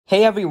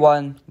Hey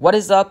everyone, what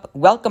is up?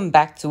 Welcome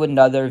back to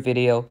another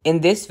video.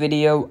 In this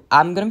video,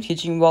 I'm going to be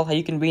teaching you all how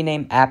you can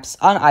rename apps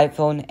on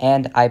iPhone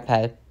and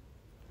iPad.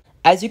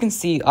 As you can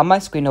see on my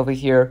screen over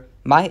here,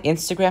 my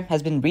Instagram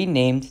has been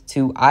renamed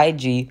to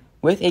IG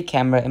with a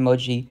camera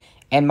emoji,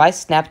 and my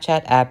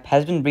Snapchat app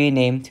has been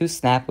renamed to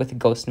Snap with a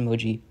ghost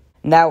emoji.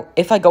 Now,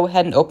 if I go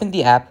ahead and open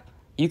the app,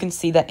 you can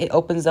see that it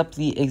opens up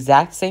the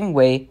exact same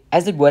way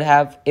as it would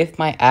have if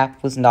my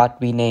app was not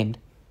renamed.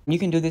 You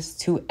can do this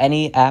to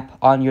any app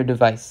on your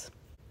device.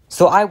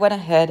 So I went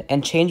ahead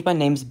and changed my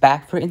names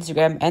back for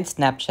Instagram and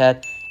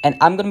Snapchat, and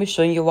I'm going to be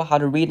showing you how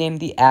to rename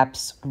the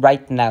apps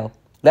right now.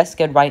 Let's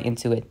get right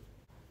into it.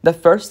 The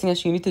first thing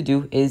that you need to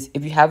do is,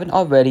 if you haven't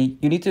already,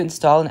 you need to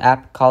install an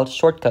app called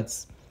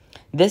Shortcuts.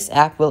 This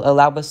app will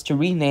allow us to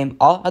rename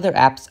all other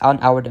apps on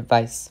our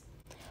device.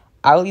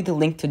 I will leave the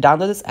link to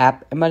download this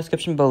app in my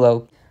description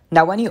below.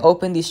 Now when you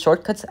open the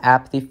Shortcuts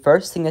app, the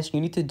first thing that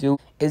you need to do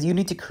is you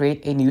need to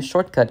create a new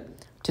shortcut.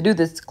 To do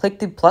this, click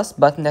the plus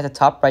button at the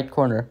top right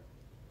corner.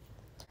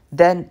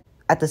 Then,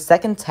 at the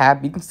second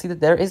tab, you can see that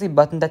there is a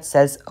button that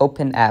says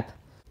Open App.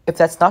 If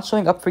that's not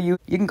showing up for you,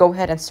 you can go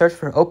ahead and search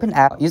for Open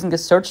App using the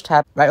search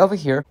tab right over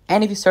here.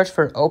 And if you search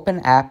for Open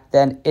App,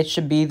 then it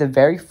should be the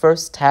very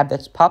first tab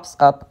that pops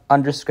up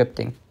under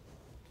scripting.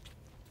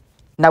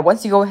 Now,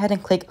 once you go ahead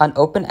and click on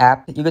Open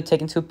App, you get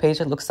taken to a page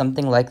that looks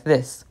something like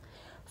this.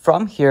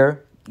 From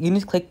here, you need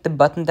to click the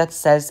button that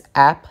says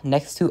App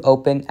next to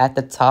Open at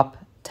the top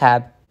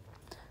tab.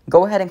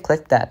 Go ahead and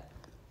click that.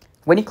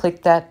 When you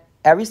click that,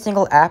 every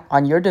single app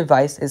on your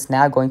device is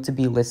now going to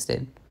be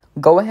listed.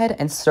 Go ahead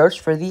and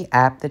search for the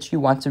app that you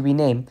want to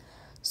rename.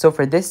 So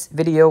for this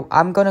video,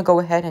 I'm going to go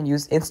ahead and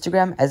use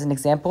Instagram as an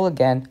example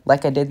again,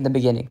 like I did in the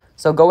beginning.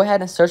 So go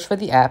ahead and search for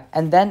the app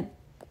and then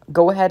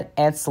go ahead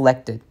and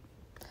select it.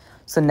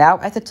 So now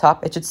at the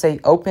top, it should say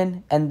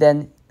Open and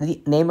then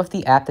the name of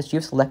the app that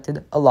you've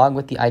selected along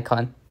with the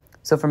icon.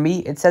 So for me,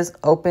 it says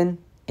Open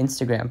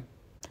Instagram.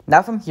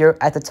 Now from here,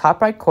 at the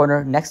top right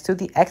corner, next to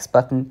the X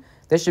button,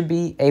 there should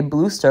be a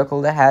blue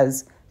circle that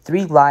has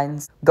 3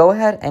 lines. Go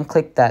ahead and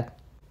click that.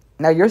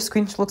 Now your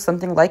screen should look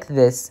something like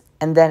this,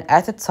 and then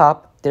at the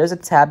top, there's a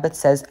tab that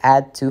says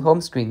Add to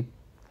Home Screen.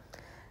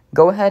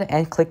 Go ahead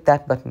and click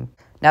that button.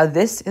 Now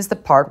this is the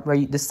part where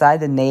you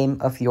decide the name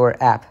of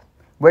your app.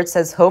 Where it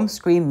says Home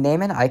Screen,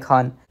 Name and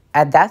Icon,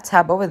 at that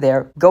tab over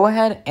there, go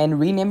ahead and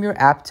rename your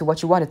app to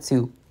what you want it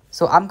to.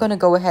 So I'm going to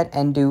go ahead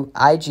and do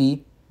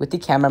IG with the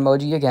camera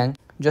emoji again.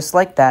 Just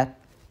like that,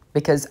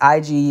 because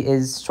IG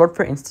is short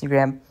for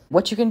Instagram.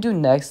 What you can do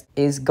next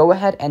is go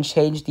ahead and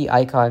change the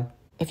icon.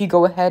 If you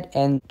go ahead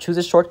and choose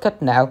a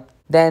shortcut now,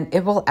 then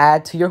it will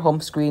add to your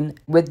home screen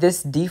with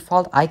this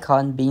default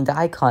icon being the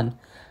icon.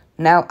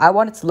 Now, I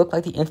want it to look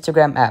like the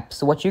Instagram app,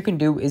 so what you can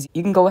do is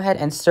you can go ahead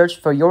and search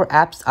for your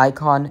app's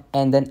icon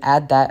and then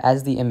add that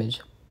as the image.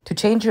 To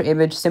change your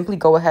image, simply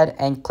go ahead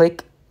and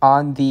click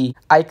on the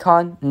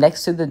icon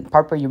next to the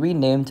part where you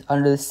renamed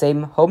under the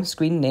same home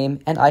screen name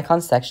and icon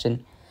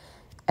section.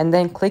 And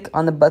then click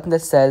on the button that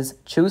says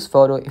Choose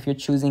Photo if you're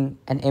choosing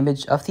an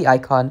image of the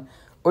icon,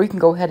 or you can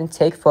go ahead and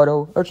take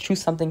photo or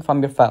choose something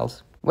from your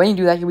files. When you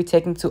do that, you'll be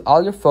taken to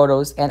all your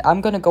photos, and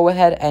I'm going to go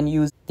ahead and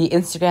use the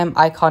Instagram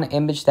icon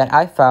image that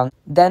I found.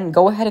 Then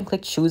go ahead and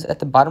click Choose at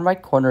the bottom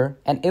right corner,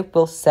 and it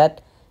will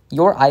set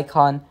your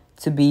icon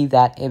to be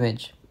that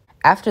image.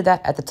 After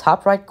that, at the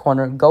top right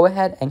corner, go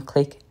ahead and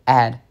click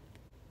Add.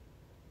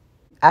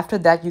 After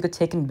that, you get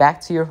taken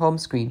back to your home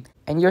screen,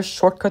 and your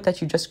shortcut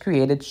that you just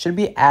created should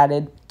be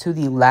added to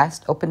the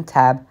last open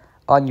tab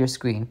on your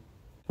screen.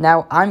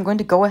 Now, I'm going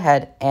to go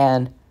ahead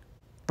and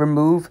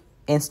remove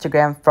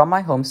Instagram from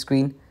my home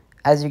screen,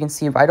 as you can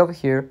see right over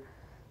here,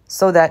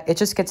 so that it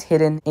just gets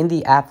hidden in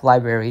the app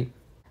library.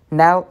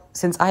 Now,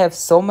 since I have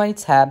so many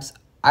tabs,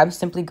 I'm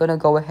simply going to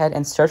go ahead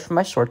and search for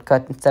my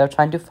shortcut instead of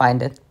trying to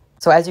find it.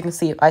 So as you can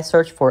see, if I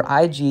search for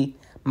IG,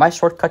 my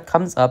shortcut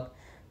comes up.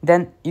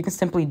 Then you can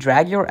simply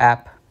drag your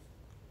app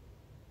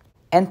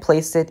and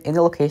place it in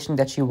the location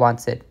that you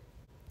want it.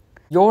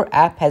 Your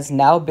app has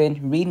now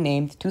been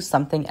renamed to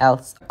something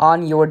else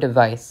on your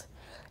device.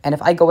 And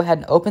if I go ahead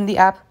and open the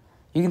app,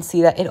 you can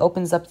see that it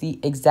opens up the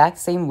exact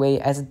same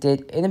way as it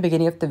did in the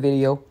beginning of the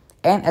video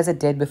and as it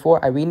did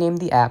before I renamed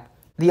the app.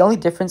 The only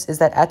difference is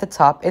that at the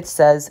top it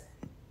says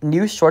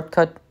New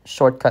Shortcut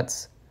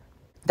Shortcuts.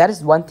 That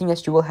is one thing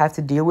that you will have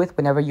to deal with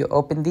whenever you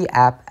open the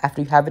app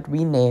after you have it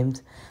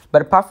renamed.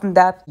 But apart from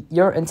that,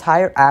 your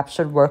entire app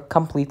should work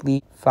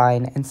completely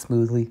fine and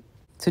smoothly.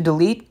 To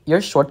delete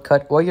your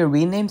shortcut or your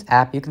renamed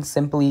app, you can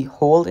simply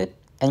hold it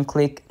and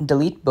click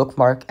Delete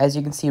Bookmark, as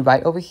you can see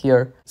right over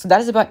here. So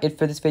that is about it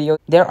for this video.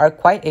 There are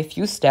quite a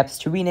few steps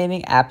to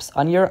renaming apps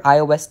on your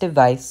iOS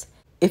device.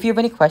 If you have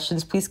any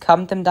questions, please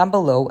comment them down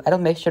below. I'll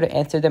make sure to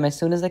answer them as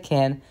soon as I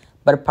can.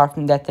 But apart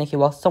from that, thank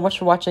you all so much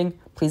for watching.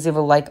 Please leave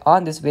a like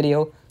on this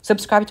video,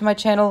 subscribe to my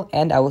channel,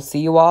 and I will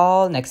see you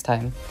all next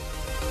time.